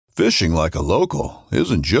Fishing like a local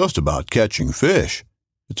isn't just about catching fish.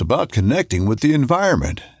 It's about connecting with the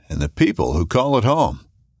environment and the people who call it home.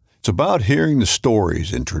 It's about hearing the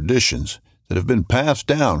stories and traditions that have been passed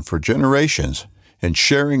down for generations and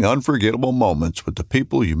sharing unforgettable moments with the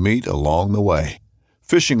people you meet along the way.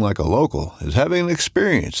 Fishing like a local is having an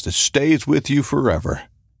experience that stays with you forever.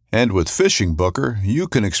 And with Fishing Booker, you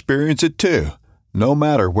can experience it too, no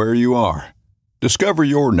matter where you are. Discover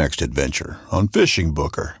your next adventure on Fishing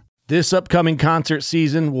Booker. This upcoming concert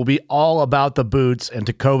season will be all about the boots, and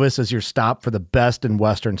Tecovas is your stop for the best in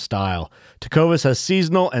Western style. Tecovas has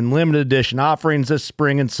seasonal and limited edition offerings this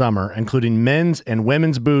spring and summer, including men's and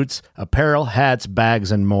women's boots, apparel, hats,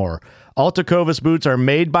 bags, and more. All Tecovas boots are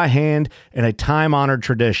made by hand in a time-honored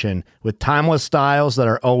tradition with timeless styles that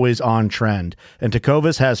are always on trend. And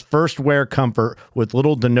Tecovas has first wear comfort with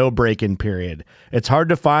little to no break-in period. It's hard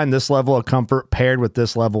to find this level of comfort paired with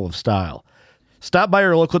this level of style. Stop by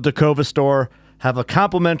your local Tecovas store, have a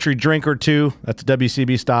complimentary drink or two, that's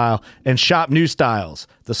WCB style, and shop new styles.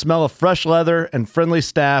 The smell of fresh leather and friendly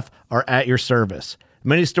staff are at your service.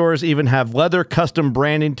 Many stores even have leather custom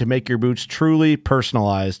branding to make your boots truly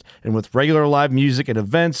personalized. And with regular live music and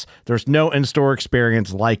events, there's no in-store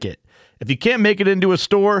experience like it. If you can't make it into a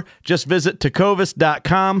store, just visit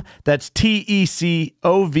tecovas.com. That's TECOVAS.com.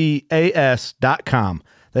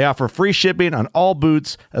 They offer free shipping on all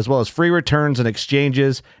boots, as well as free returns and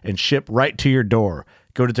exchanges, and ship right to your door.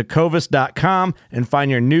 Go to tecovas.com and find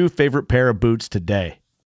your new favorite pair of boots today.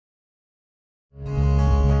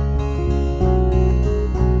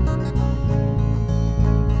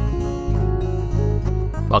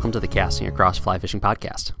 Welcome to the Casting Across Fly Fishing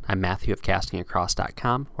Podcast. I'm Matthew of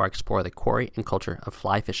castingacross.com, where I explore the quarry and culture of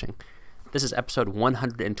fly fishing. This is episode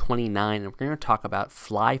 129, and we're going to talk about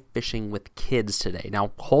fly fishing with kids today.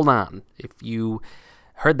 Now, hold on. If you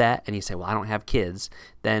heard that and you say, well, I don't have kids,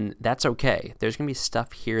 then that's okay. There's going to be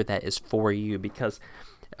stuff here that is for you because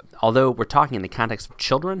although we're talking in the context of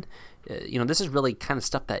children, this is really kind of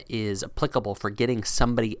stuff that is applicable for getting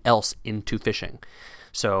somebody else into fishing.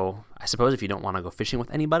 So I suppose if you don't want to go fishing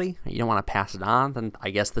with anybody, you don't want to pass it on, then I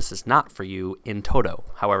guess this is not for you in toto.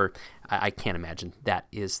 However, I can't imagine that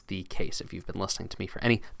is the case if you've been listening to me for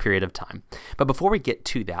any period of time. But before we get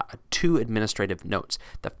to that, two administrative notes.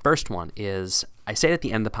 The first one is, I say it at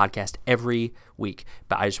the end of the podcast every week,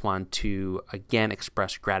 but I just want to again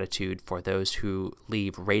express gratitude for those who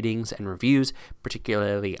leave ratings and reviews,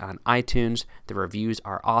 particularly on iTunes. The reviews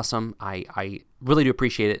are awesome. I really do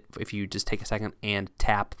appreciate it if you just take a second and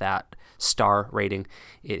tap that star rating.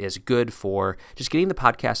 It is good for just getting the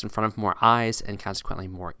podcast in front of more eyes and consequently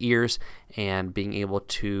more ears and being able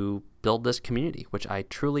to build this community, which I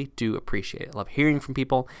truly do appreciate. I love hearing from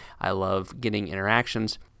people. I love getting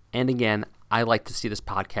interactions. And again, I like to see this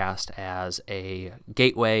podcast as a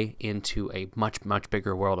gateway into a much, much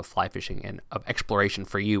bigger world of fly fishing and of exploration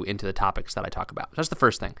for you into the topics that I talk about. That's the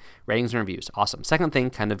first thing. Ratings and reviews. Awesome. Second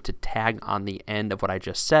thing, kind of to tag on the end of what I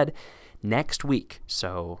just said, next week,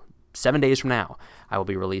 so 7 days from now, I will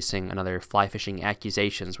be releasing another Fly Fishing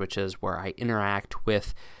Accusations, which is where I interact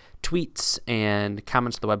with tweets and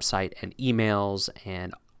comments on the website and emails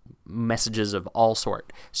and messages of all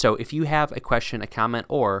sort. So if you have a question, a comment,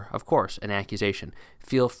 or, of course, an accusation,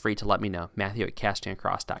 feel free to let me know. Matthew at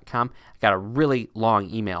castingacross.com. I got a really long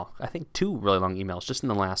email, I think 2 really long emails just in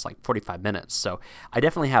the last 45 minutes. So I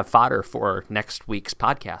definitely have fodder for next week's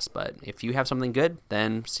podcast. But if you have something good,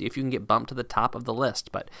 then see if you can get bumped to the top of the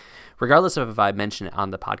list. But regardless of if I mention it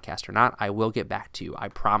on the podcast or not, I will get back to you. I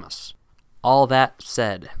promise. All that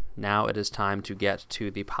said, now it is time to get to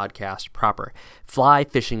the podcast proper. Fly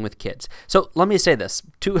fishing with kids. So let me say this.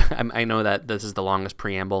 I know that this is the longest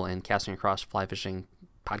preamble in Casting Across Fly Fishing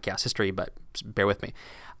podcast history, but bear with me.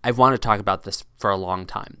 I've wanted to talk about this for a long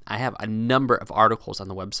time. I have a number of articles on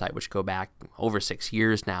the website which go back over 6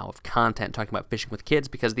 years now of content talking about fishing with kids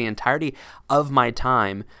because the entirety of my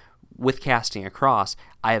time with Casting Across,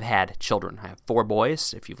 I have had children. I have 4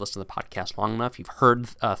 boys. If you've listened to the podcast long enough, you've heard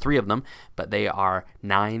 3 of them, but they are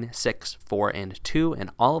 9, 6, 4, and 2, and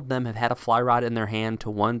all of them have had a fly rod in their hand to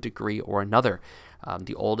one degree or another.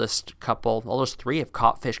 The oldest 3 have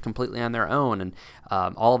caught fish completely on their own, and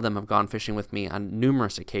all of them have gone fishing with me on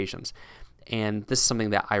numerous occasions. And this is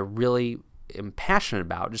something that I really am passionate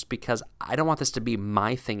about just because I don't want this to be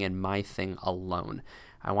my thing and my thing alone.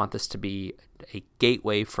 I want this to be a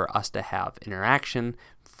gateway for us to have interaction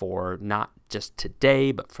for not just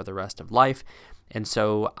today, but for the rest of life. And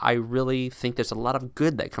so I really think there's a lot of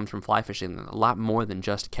good that comes from fly fishing, a lot more than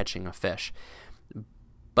just catching a fish.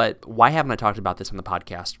 But why haven't I talked about this on the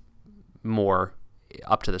podcast more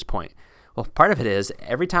up to this point? Well, part of it is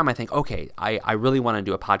every time I think, okay, I really want to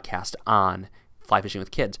do a podcast on fly fishing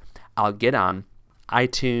with kids, I'll get on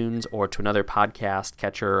iTunes or to another podcast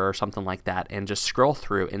catcher or something like that and just scroll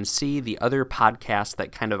through and see the other podcasts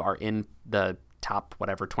that kind of are in the top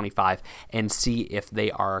 25 and see if they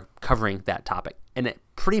are covering that topic. And it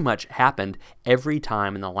pretty much happened every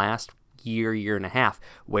time in the last year and a half,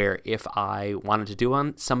 where if I wanted to do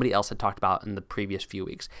one, somebody else had talked about in the previous few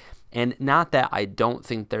weeks. And not that I don't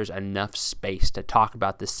think there's enough space to talk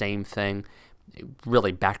about the same thing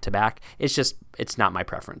really back to back. It's not my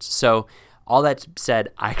preference. So all that said,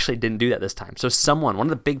 I actually didn't do that this time. So one of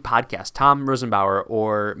the big podcasts, Tom Rosenbauer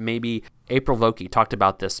or maybe April Vokey, talked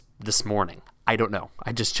about this morning. I don't know.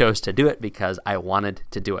 I just chose to do it because I wanted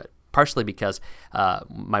to do it. Partially because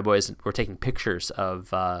my boys were taking pictures of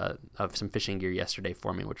some fishing gear yesterday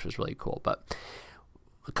for me, which was really cool. But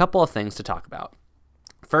a couple of things to talk about.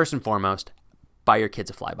 First and foremost, buy your kids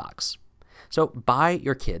a fly box. So buy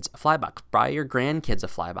your kids a fly box. Buy your grandkids a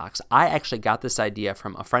fly box. I actually got this idea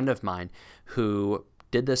from a friend of mine who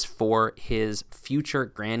did this for his future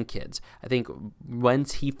grandkids. I think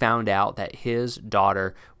once he found out that his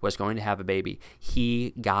daughter was going to have a baby,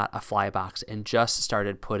 he got a fly box and just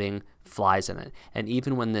started putting flies in it. And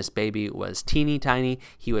even when this baby was teeny tiny,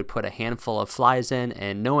 he would put a handful of flies in,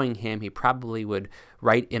 and knowing him, he probably would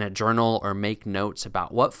write in a journal or make notes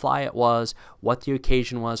about what fly it was, what the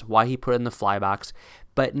occasion was, why he put it in the fly box,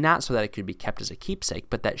 but not so that it could be kept as a keepsake,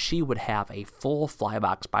 but that she would have a full fly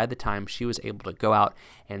box by the time she was able to go out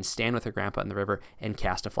and stand with her grandpa in the river and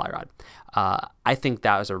cast a fly rod. I think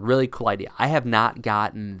that was a really cool idea. I have not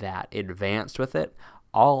gotten that advanced with it.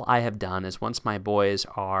 All I have done is once my boys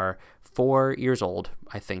are 4 years old,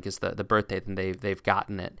 I think is the birthday, then they've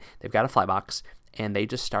gotten it. They've got a fly box, and they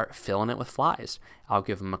just start filling it with flies. I'll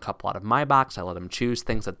give them a couple out of my box. I let them choose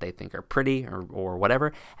things that they think are pretty or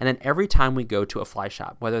whatever. And then every time we go to a fly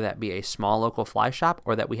shop, whether that be a small local fly shop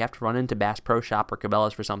or that we have to run into Bass Pro Shop or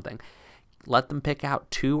Cabela's for something, let them pick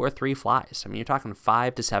out 2 or 3 flies. I mean, you're talking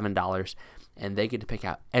 $5 to $7, and they get to pick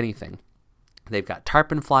out anything. They've got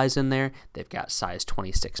tarpon flies in there. They've got size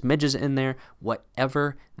 26 midges in there,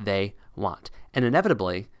 whatever they want. And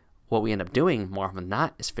inevitably, what we end up doing more often than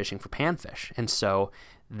not is fishing for panfish. And so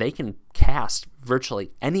they can cast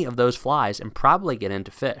virtually any of those flies and probably get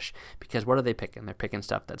into fish, because what are they picking? They're picking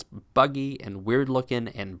stuff that's buggy and weird looking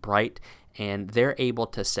and bright, and they're able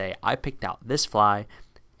to say, I picked out this fly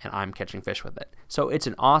and I'm catching fish with it. So it's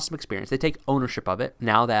an awesome experience. They take ownership of it.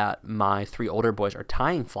 Now that my 3 older boys are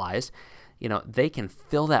tying flies, they can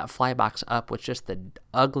fill that fly box up with just the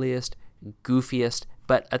ugliest, goofiest,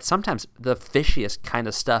 but sometimes the fishiest kind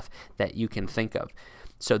of stuff that you can think of.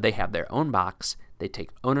 So they have their own box, they take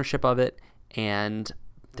ownership of it, and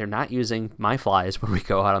they're not using my flies when we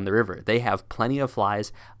go out on the river. They have plenty of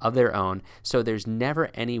flies of their own, so there's never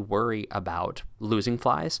any worry about losing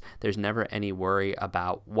flies. There's never any worry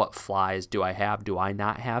about what flies do I have, do I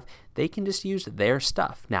not have. They can just use their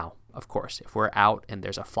stuff. Now, of course, if we're out and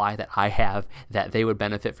there's a fly that I have that they would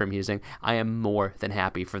benefit from using, I am more than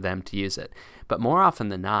happy for them to use it. But more often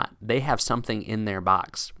than not, they have something in their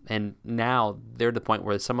box. And now they're at the point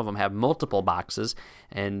where some of them have multiple boxes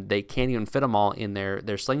and they can't even fit them all in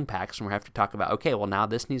their sling packs. And we have to talk about, okay, well, now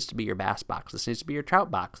this needs to be your bass box. This needs to be your trout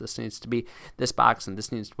box. This needs to be this box, and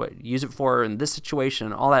this needs to use it for in this situation,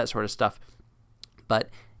 and all that sort of stuff. But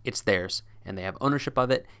it's theirs, and they have ownership of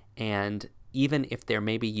it. And even if they're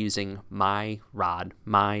maybe using my rod,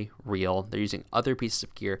 my reel, they're using other pieces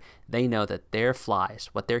of gear, they know that their flies,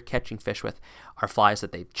 what they're catching fish with, are flies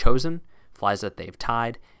that they've chosen, flies that they've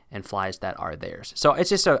tied, and flies that are theirs. So it's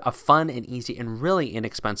just a fun and easy and really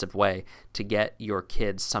inexpensive way to get your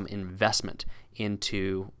kids some investment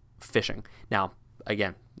into fishing. Now,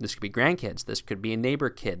 again, this could be grandkids, this could be a neighbor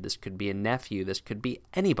kid, this could be a nephew, this could be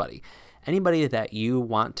anybody. Anybody that you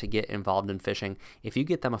want to get involved in fishing, if you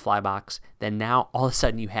get them a fly box, then now all of a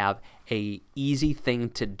sudden you have a easy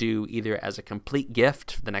thing to do, either as a complete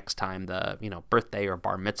gift the next time the birthday or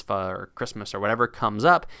bar mitzvah or Christmas or whatever comes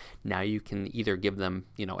up. Now you can either give them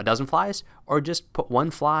a dozen flies or just put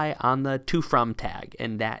one fly on the to from tag,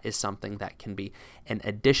 and that is something that can be an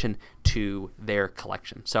addition to their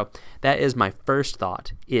collection. So that is my first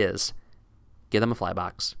thought: is give them a fly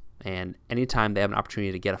box. And anytime they have an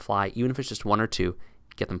opportunity to get a fly, even if it's just 1 or 2,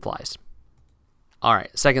 get them flies. All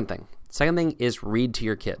right, second thing. Second thing is read to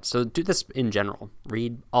your kids. So do this in general.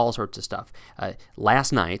 Read all sorts of stuff.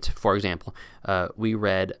 Last night, for example, we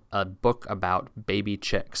read a book about baby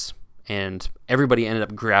chicks, and everybody ended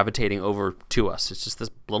up gravitating over to us. It's just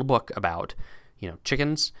this little book about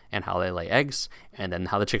chickens and how they lay eggs, and then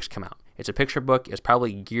how the chicks come out. It's a picture book. It's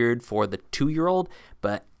probably geared for the 2-year-old,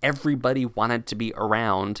 but everybody wanted to be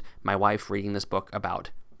around my wife reading this book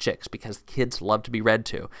about chicks because kids love to be read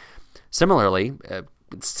to. Similarly,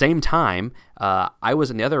 same time, I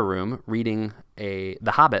was in the other room reading The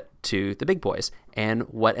Hobbit to the big boys. And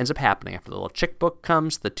what ends up happening after the little chick book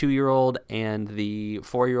comes, the 2-year-old and the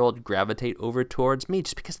 4-year-old gravitate over towards me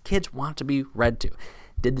just because kids want to be read to.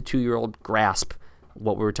 Did the 2-year-old grasp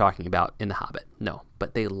what we were talking about in The Hobbit? No,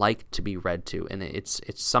 but they like to be read to. And it's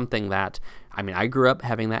something that, I grew up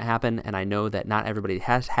having that happen, and I know that not everybody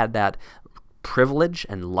has had that privilege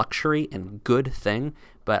and luxury and good thing,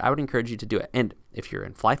 but I would encourage you to do it. And if you're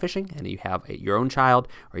in fly fishing and you have your own child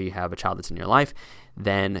or you have a child that's in your life,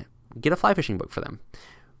 then get a fly fishing book for them.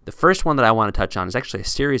 The first one that I want to touch on is actually a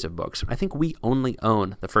series of books. I think we only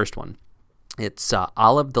own the first one. It's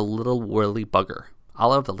Olive the Little Woolly Bugger.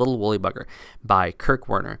 Olive the Little Woolly Bugger by Kirk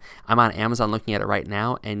Werner. I'm on Amazon looking at it right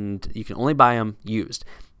now, and you can only buy them used.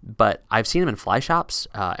 But I've seen them in fly shops.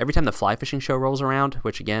 Every time the fly fishing show rolls around,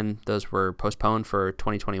 which again, those were postponed for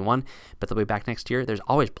 2021, but they'll be back next year. There's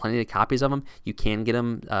always plenty of copies of them. You can get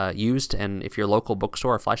them used, and if your local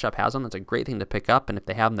bookstore or fly shop has them, that's a great thing to pick up. And if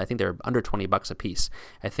they have them, I think they're under $20 a piece.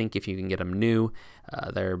 I think if you can get them new,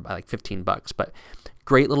 they're like $15. But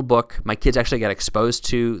great little book. My kids actually got exposed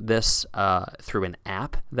to this through an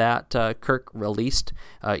app that Kirk released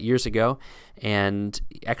years ago. And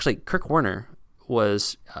actually, Kirk Werner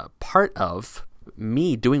was part of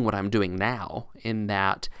me doing what I'm doing now, in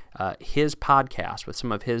that his podcast with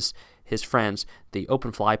some of his friends, the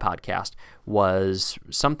Open Fly podcast, was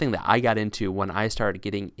something that I got into when I started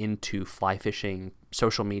getting into fly fishing,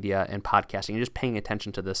 social media, and podcasting, and just paying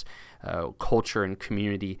attention to this culture and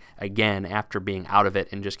community again after being out of it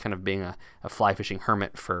and just kind of being a fly fishing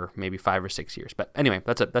hermit for maybe 5 or 6 years. But anyway,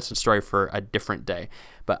 that's a story for a different day.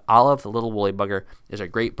 But Olive the Little Woolly Bugger is a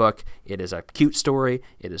great book. It is a cute story.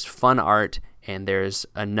 It is fun art. And there's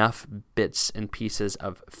enough bits and pieces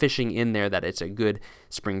of fishing in there that it's a good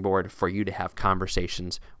springboard for you to have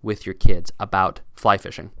conversations with your kids about fly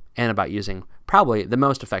fishing and about using probably the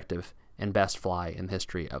most effective and best fly in the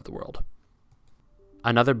history of the world.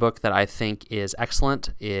 Another book that I think is excellent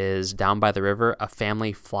is Down by the River, A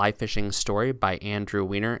Family Fly Fishing Story by Andrew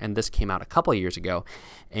Weiner, and this came out a couple of years ago.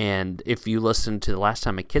 And if you listened to the last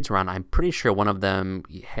time my kids were on, I'm pretty sure one of them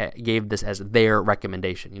gave this as their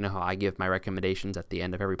recommendation. You know how I give my recommendations at the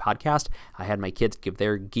end of every podcast? I had my kids give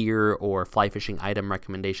their gear or fly fishing item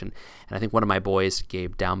recommendation, and I think one of my boys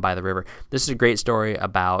gave Down by the River. This is a great story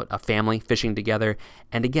about a family fishing together,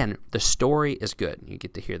 and again, the story is good. You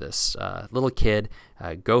get to hear this little kid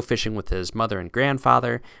go fishing with his mother and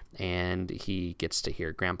grandfather, and he gets to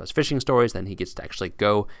hear Grandpa's fishing stories. Then he gets to actually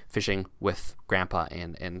go fishing with Grandpa,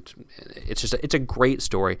 and it's a great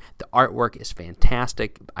story. The artwork is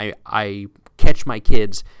fantastic. I catch my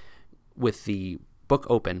kids with the book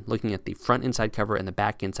open, looking at the front inside cover and the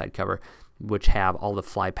back inside cover, which have all the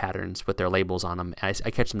fly patterns with their labels on them. I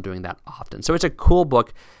catch them doing that often. So it's a cool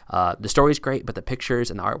book. The story's great, but the pictures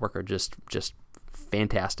and the artwork are just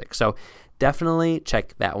fantastic. So definitely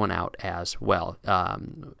check that one out as well.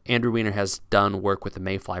 Andrew Weiner has done work with the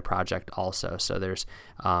Mayfly Project also, so there's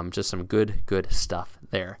just some good stuff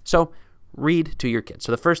there. So read to your kids.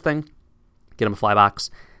 So the first thing, get them a fly box.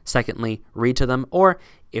 Secondly, read to them. Or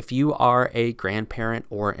if you are a grandparent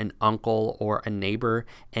or an uncle or a neighbor,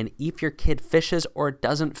 and if your kid fishes or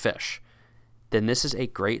doesn't fish, then this is a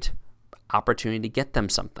great opportunity to get them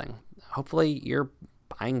something. Hopefully you're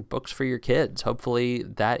buying books for your kids. Hopefully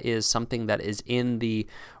that is something that is in the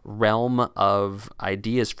realm of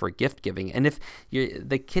ideas for gift giving. And if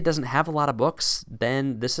the kid doesn't have a lot of books,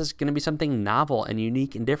 then this is going to be something novel and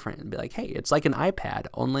unique and different. And be like, hey, it's like an iPad,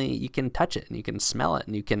 only you can touch it and you can smell it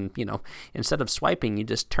and you can, instead of swiping, you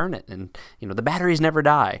just turn it and, the batteries never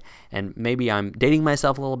die. And maybe I'm dating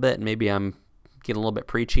myself a little bit, and maybe I'm getting a little bit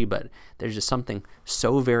preachy, but there's just something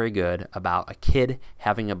so very good about a kid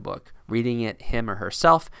having a book, reading it him or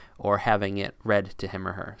herself, or having it read to him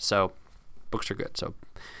or her. So books are good. So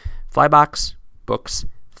fly box, books.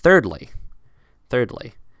 Thirdly,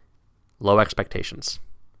 low expectations.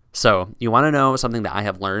 So you want to know something that I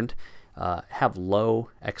have learned? Have low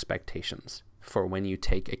expectations for when you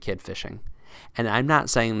take a kid fishing. And I'm not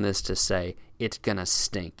saying this to say it's going to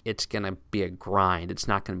stink. It's going to be a grind. It's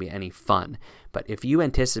not going to be any fun. But if you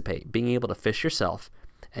anticipate being able to fish yourself,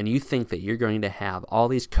 and you think that you're going to have all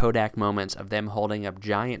these Kodak moments of them holding up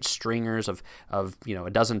giant stringers of a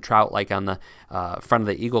dozen trout like on the front of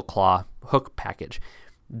the Eagle Claw hook package,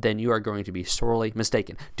 then you are going to be sorely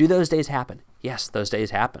mistaken. Do those days happen? Yes, those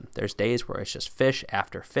days happen. There's days where it's just fish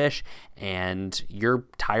after fish, and you're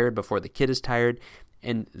tired before the kid is tired.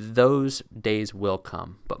 And those days will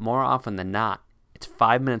come. But more often than not, it's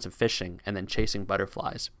 5 minutes of fishing and then chasing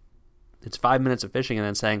butterflies. It's 5 minutes of fishing and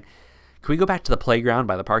then saying, can we go back to the playground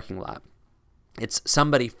by the parking lot? It's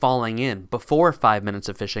somebody falling in before 5 minutes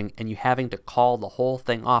of fishing and you having to call the whole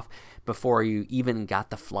thing off before you even got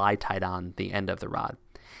the fly tied on the end of the rod.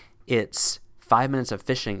 It's 5 minutes of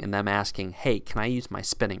fishing and them asking, hey, can I use my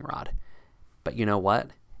spinning rod? But you know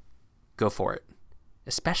what? Go for it.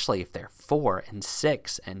 Especially if they're 4 and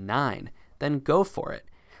 6 and 9, then go for it.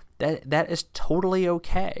 That is totally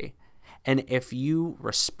okay. And if you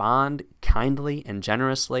respond kindly and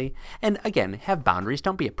generously, and again, have boundaries,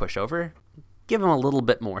 don't be a pushover. Give them a little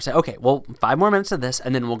bit more. Say, okay, well, 5 more minutes of this,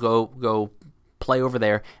 and then we'll go play over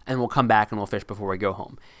there, and we'll come back and we'll fish before we go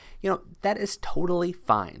home. That is totally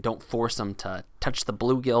fine. Don't force them to touch the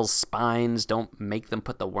bluegill's spines. Don't make them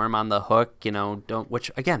put the worm on the hook.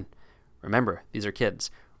 Which again, remember, these are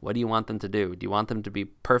kids. What do you want them to do? Do you want them to be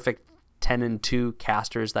perfect 10-2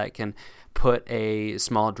 casters that can put a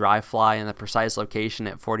small dry fly in the precise location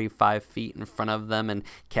at 45 feet in front of them and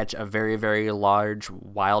catch a very, very large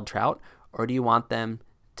wild trout? Or do you want them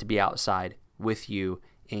to be outside with you,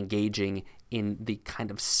 engaging in the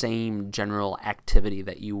kind of same general activity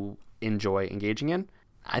that you enjoy engaging in?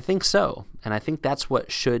 I think so. And I think that's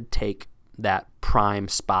what should take that prime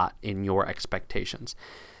spot in your expectations.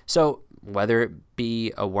 So whether it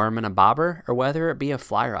be a worm and a bobber or whether it be a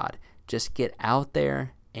fly rod, just get out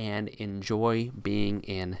there and enjoy being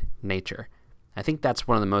in nature. I think that's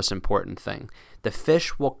one of the most important things. The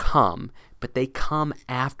fish will come, but they come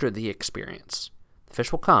after the experience. The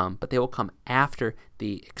fish will come, but they will come after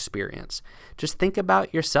the experience. Just think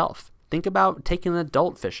about yourself. Think about taking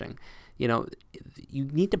adult fishing. You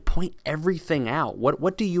need to point everything out.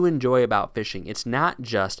 What do you enjoy about fishing? It's not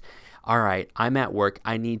just, all right, I'm at work,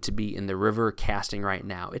 I need to be in the river casting right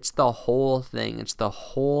now. It's the whole thing. It's the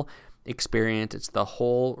whole experience. It's the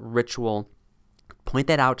whole ritual. Point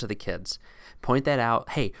that out to the kids. Point that out.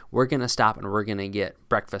 Hey, we're going to stop and we're going to get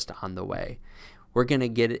breakfast on the way. We're going to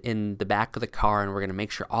get it in the back of the car and we're going to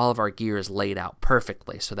make sure all of our gear is laid out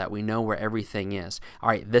perfectly so that we know where everything is. All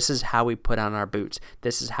right, this is how we put on our boots.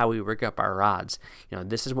 This is how we rig up our rods.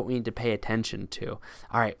 This is what we need to pay attention to.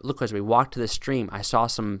 All right, look, as we walk to the stream, I saw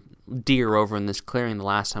some deer over in this clearing the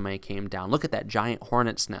last time I came down. Look at that giant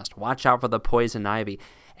hornet's nest. Watch out for the poison ivy.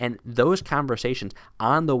 And those conversations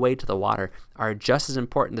on the way to the water are just as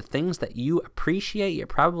important. The things that you appreciate, you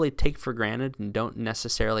probably take for granted and don't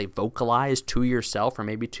necessarily vocalize to yourself or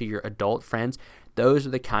maybe to your adult friends. Those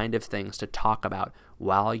are the kind of things to talk about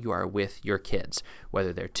while you are with your kids,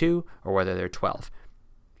 whether they're 2 or whether they're 12.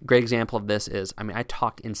 Great example of this is, I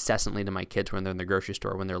talk incessantly to my kids when they're in the grocery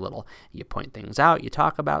store when they're little. You point things out, you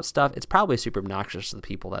talk about stuff. It's probably super obnoxious to the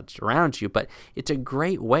people that's around you, but it's a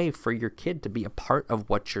great way for your kid to be a part of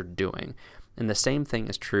what you're doing. And the same thing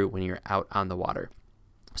is true when you're out on the water.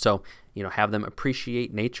 So, have them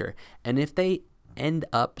appreciate nature. And if they end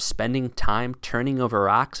up spending time turning over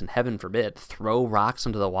rocks and, heaven forbid, throw rocks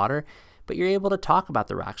into the water, but you're able to talk about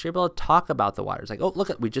the rocks. You're able to talk about the water. It's like, oh,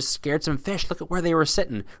 look, we just scared some fish. Look at where they were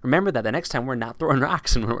sitting. Remember that the next time we're not throwing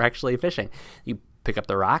rocks and we're actually fishing. You pick up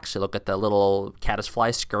the rocks. You look at the little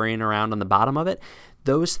caddisfly scurrying around on the bottom of it.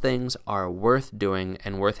 Those things are worth doing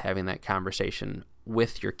and worth having that conversation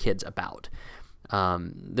with your kids about.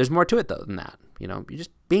 There's more to it, though, than that. You're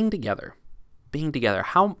just being together. Being together.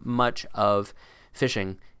 How much of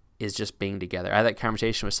fishing is just being together? I had that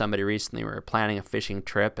conversation with somebody recently. We were planning a fishing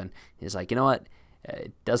trip, and he's like, you know what?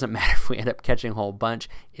 It doesn't matter if we end up catching a whole bunch.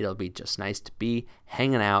 It'll be just nice to be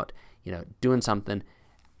hanging out, doing something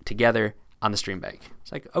together on the stream bank.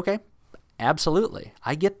 It's like, okay, absolutely.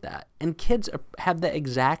 I get that. And kids have the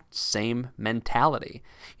exact same mentality.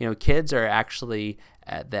 Kids are actually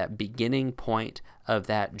at that beginning point of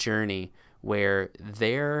that journey where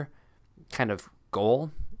their kind of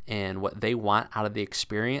goal and what they want out of the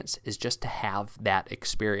experience is just to have that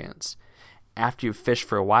experience. After you've fished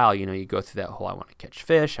for a while, you go through that whole, I want to catch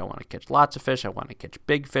fish, I want to catch lots of fish, I want to catch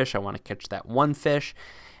big fish, I want to catch that one fish.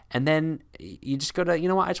 And then you just go to, I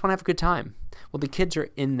just want to have a good time. Well, the kids are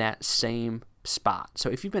in that same spot. So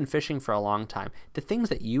if you've been fishing for a long time, the things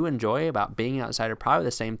that you enjoy about being outside are probably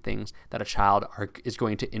the same things that a child is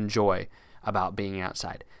going to enjoy about being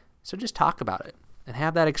outside. So just talk about it and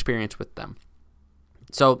have that experience with them.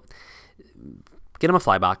 So get them a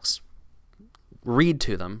fly box, read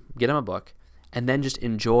to them, get them a book, and then just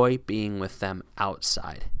enjoy being with them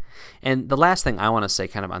outside. And the last thing I want to say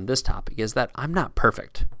kind of on this topic is that I'm not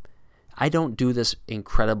perfect. I don't do this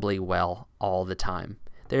incredibly well all the time.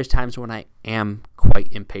 There's times when I am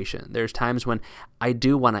quite impatient. There's times when I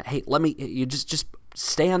do want to, hey, you just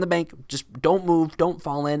stay on the bank. Just don't move. Don't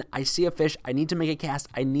fall in. I see a fish. I need to make a cast.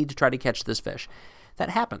 I need to try to catch this fish. That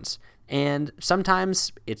happens. And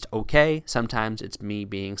sometimes it's okay. Sometimes it's me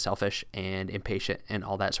being selfish and impatient and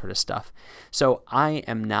all that sort of stuff. So I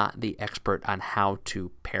am not the expert on how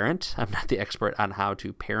to parent. I'm not the expert on how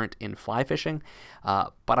to parent in fly fishing,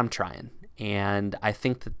 but I'm trying. And I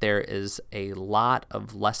think that there is a lot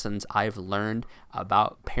of lessons I've learned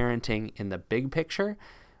about parenting in the big picture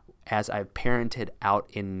as I've parented out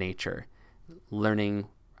in nature, learning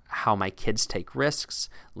how my kids take risks,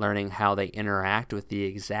 learning how they interact with the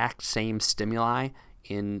exact same stimuli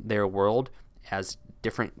in their world as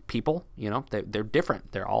different people. They're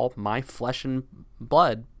different. They're all my flesh and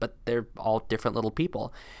blood, but they're all different little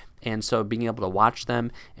people. And so being able to watch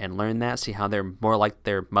them and learn that, see how they're more like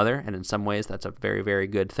their mother, and in some ways that's a very, very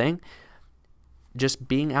good thing. Just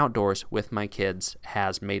being outdoors with my kids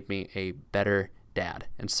has made me a better dad.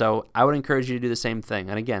 And so I would encourage you to do the same thing.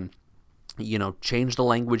 And again, change the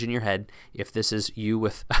language in your head if this is you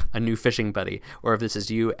with a new fishing buddy, or if this is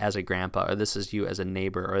you as a grandpa, or this is you as a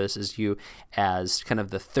neighbor, or this is you as kind of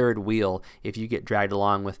the third wheel if you get dragged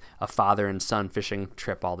along with a father and son fishing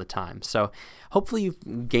trip all the time. So hopefully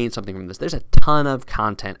you've gained something from this. There's a ton of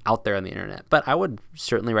content out there on the internet, but I would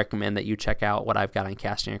certainly recommend that you check out what I've got on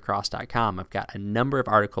castingacross.com. I've got a number of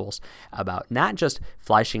articles about not just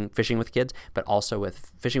fishing with kids, but also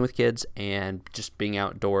with fishing with kids and just being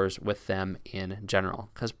outdoors with them in general,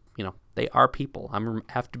 because they are people.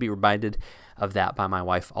 I have to be reminded of that by my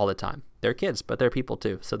wife all the time. They're kids, but they're people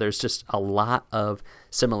too. So there's just a lot of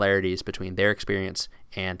similarities between their experience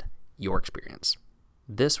and your experience.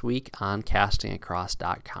 This week on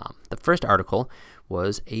castingacross.com, the first article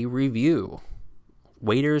was a review.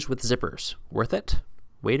 Waders with zippers, worth it?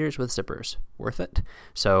 Waders with zippers, worth it?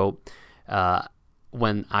 So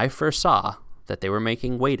when I first saw that they were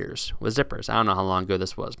making waders with zippers, I don't know how long ago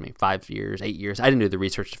this was, maybe 5 years, 8 years. I didn't do the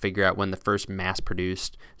research to figure out when the first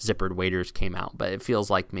mass-produced zippered waders came out, but it feels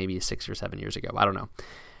like maybe 6 or 7 years ago. I don't know.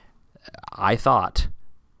 I thought,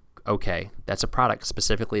 okay, that's a product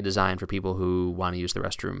specifically designed for people who want to use the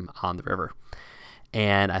restroom on the river.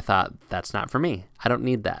 And I thought, that's not for me. I don't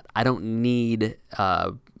need that. I don't need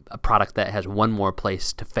a product that has one more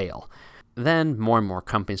place to fail. Then more and more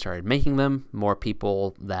companies started making them. More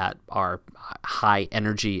people that are high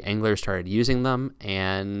energy anglers started using them.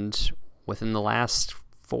 And within the last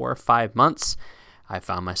 4 or 5 months, I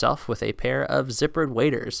found myself with a pair of zippered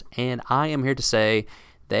waders. And I am here to say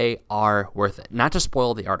they are worth it. Not to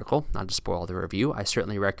spoil the article, not to spoil the review. I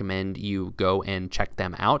certainly recommend you go and check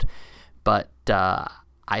them out. But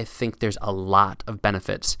I think there's a lot of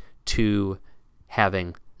benefits to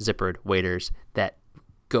having zippered waders that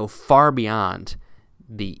go far beyond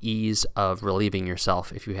the ease of relieving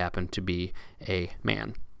yourself if you happen to be a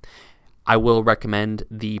man. I will recommend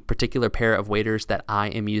the particular pair of waders that I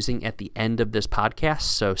am using at the end of this podcast,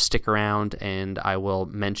 so stick around and I will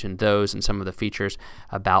mention those and some of the features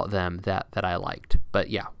about them that I liked. But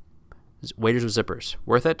yeah, waders with zippers,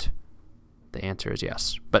 worth it? The answer is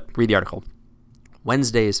yes, but read the article.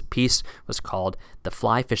 Wednesday's piece was called The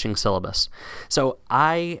Fly Fishing Syllabus. So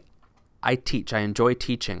I teach. I enjoy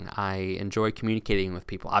teaching. I enjoy communicating with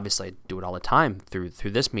people. Obviously, I do it all the time through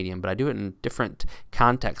this medium, but I do it in different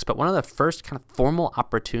contexts. But one of the first kind of formal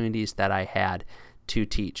opportunities that I had to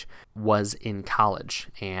teach was in college.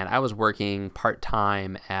 And I was working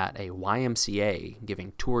part-time at a YMCA,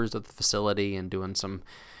 giving tours of the facility and doing some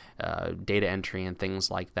data entry and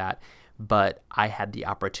things like that. But I had the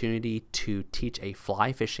opportunity to teach a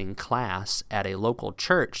fly fishing class at a local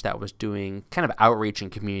church that was doing kind of outreach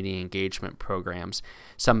and community engagement programs.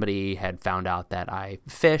 Somebody had found out that I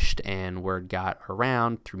fished, and word got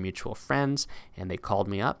around through mutual friends, and they called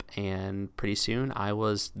me up, and pretty soon I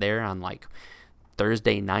was there on like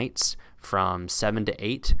Thursday nights from 7 to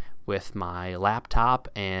 8 with my laptop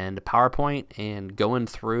and PowerPoint and going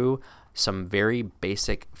through some very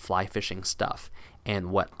basic fly fishing stuff.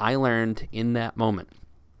 And what I learned in that moment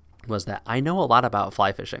was that I know a lot about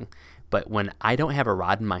fly fishing, but when I don't have a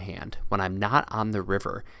rod in my hand, when I'm not on the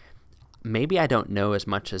river, maybe I don't know as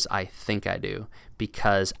much as I think I do,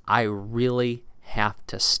 because I really have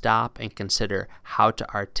to stop and consider how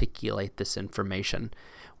to articulate this information.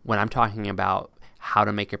 When I'm talking about how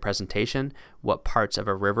to make a presentation, what parts of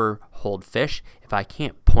a river hold fish, if I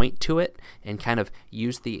can't point to it and kind of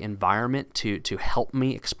use the environment to help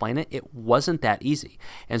me explain it, it wasn't that easy.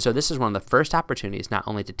 And so this is one of the first opportunities not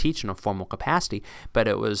only to teach in a formal capacity, but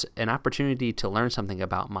it was an opportunity to learn something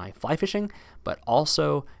about my fly fishing, but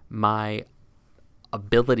also my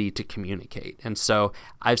ability to communicate. And so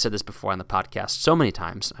I've said this before on the podcast so many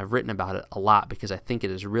times. I've written about it a lot because I think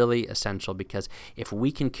it is really essential, because if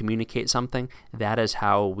we can communicate something, that is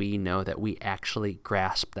how we know that we actually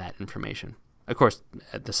grasp that information. Of course,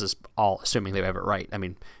 this is all assuming they have it right. I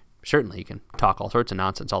mean, certainly you can talk all sorts of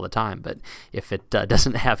nonsense all the time, but if it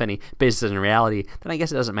doesn't have any basis in reality, then I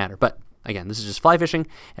guess it doesn't matter. But again, this is just fly fishing,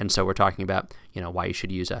 and so we're talking about, why you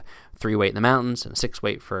should use a 3-weight in the mountains and a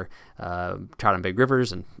 6-weight for trout on big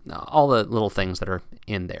rivers, and all the little things that are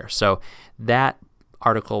in there. So that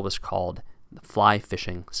article was called The Fly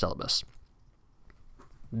Fishing Syllabus.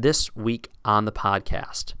 This week on the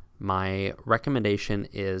podcast, my recommendation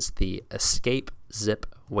is the Escape Zip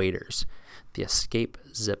waders. The Escape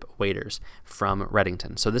Zip waders from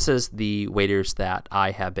Redington. So this is the waders that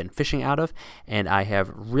I have been fishing out of, and I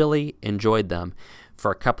have really enjoyed them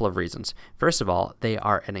for a couple of reasons. First of all, they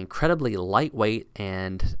are an incredibly lightweight,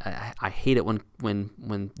 and I hate it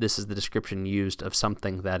when this is the description used of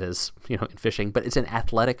something that is, in fishing, but it's an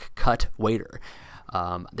athletic cut wader.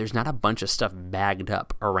 There's not a bunch of stuff bagged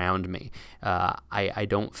up around me. I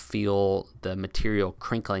don't feel the material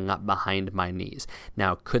crinkling up behind my knees.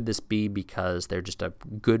 Now, could this be because they're just a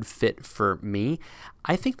good fit for me?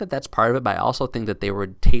 I think that that's part of it, but I also think that they were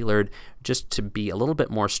tailored just to be a little bit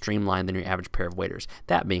more streamlined than your average pair of waders.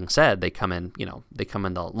 That being said, they come in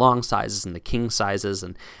the long sizes and the king sizes,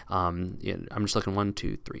 and I'm just looking 1,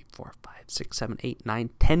 2, 3, 4, 5, 6, 7, 8, 9,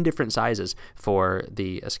 10 different sizes for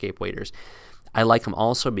the Escape waders. I like them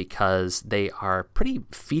also because they are pretty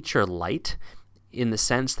feature light, in the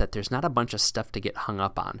sense that there's not a bunch of stuff to get hung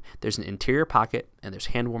up on. There's an interior pocket and there's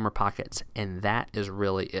hand warmer pockets, and that is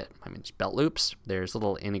really it. I mean, there's belt loops, there's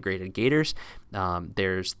little integrated gaiters,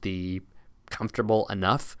 there's the comfortable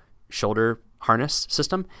enough shoulder harness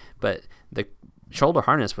system, but the shoulder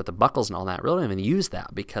harness with the buckles and all that, really don't even use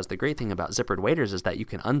that, because the great thing about zippered waders is that you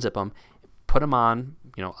can unzip them, put them on,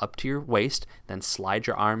 up to your waist, then slide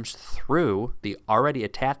your arms through the already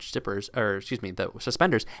attached the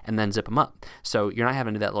suspenders, and then zip them up. So you're not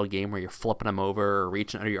having to do that little game where you're flipping them over or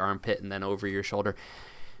reaching under your armpit and then over your shoulder.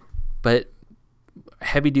 But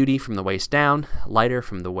heavy duty from the waist down, lighter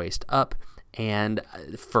from the waist up, and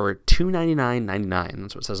for $299.99,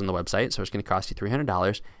 that's what it says on the website, so it's going to cost you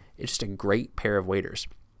 $300. It's just a great pair of waders.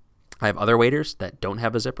 I have other waders that don't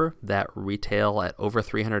have a zipper that retail at over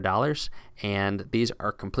 $300, and these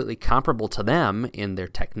are completely comparable to them in their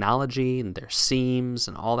technology and their seams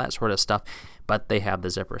and all that sort of stuff, but they have the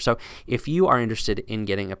zipper. So if you are interested in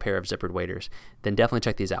getting a pair of zippered waders, then definitely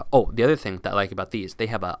check these out. Oh, the other thing that I like about these, they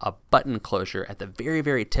have a button closure at the very,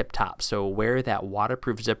 very tip top. So where that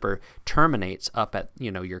waterproof zipper terminates up at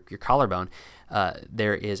your collarbone,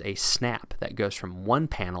 there is a snap that goes from one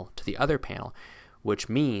panel to the other panel, which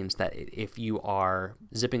means that if you are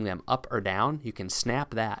zipping them up or down, you can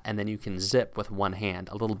snap that, and then you can zip with one hand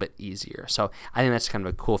a little bit easier. So I think that's kind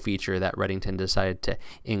of a cool feature that Redington decided to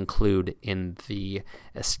include in the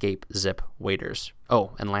Escape Zip waders.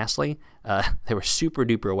 Oh, and lastly, they were super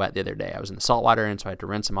duper wet the other day. I was in the saltwater, and so I had to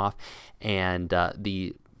rinse them off, and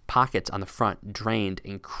the pockets on the front drained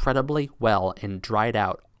incredibly well and dried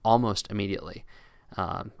out almost immediately.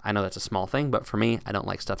 I know that's a small thing, but for me, I don't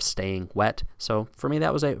like stuff staying wet. So for me,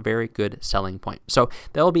 that was a very good selling point. So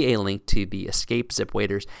there will be a link to the Escape Zip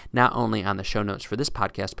waders, not only on the show notes for this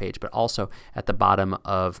podcast page, but also at the bottom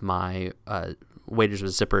of my Waders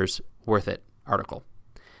with Zippers Worth It article.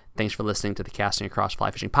 Thanks for listening to the Casting Across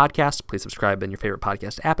Fly Fishing podcast. Please subscribe in your favorite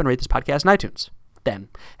podcast app and rate this podcast in iTunes. Then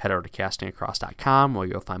head over to castingacross.com, where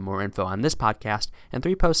you'll find more info on this podcast and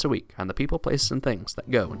 3 posts a week on the people, places, and things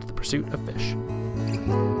that go into the pursuit of fish.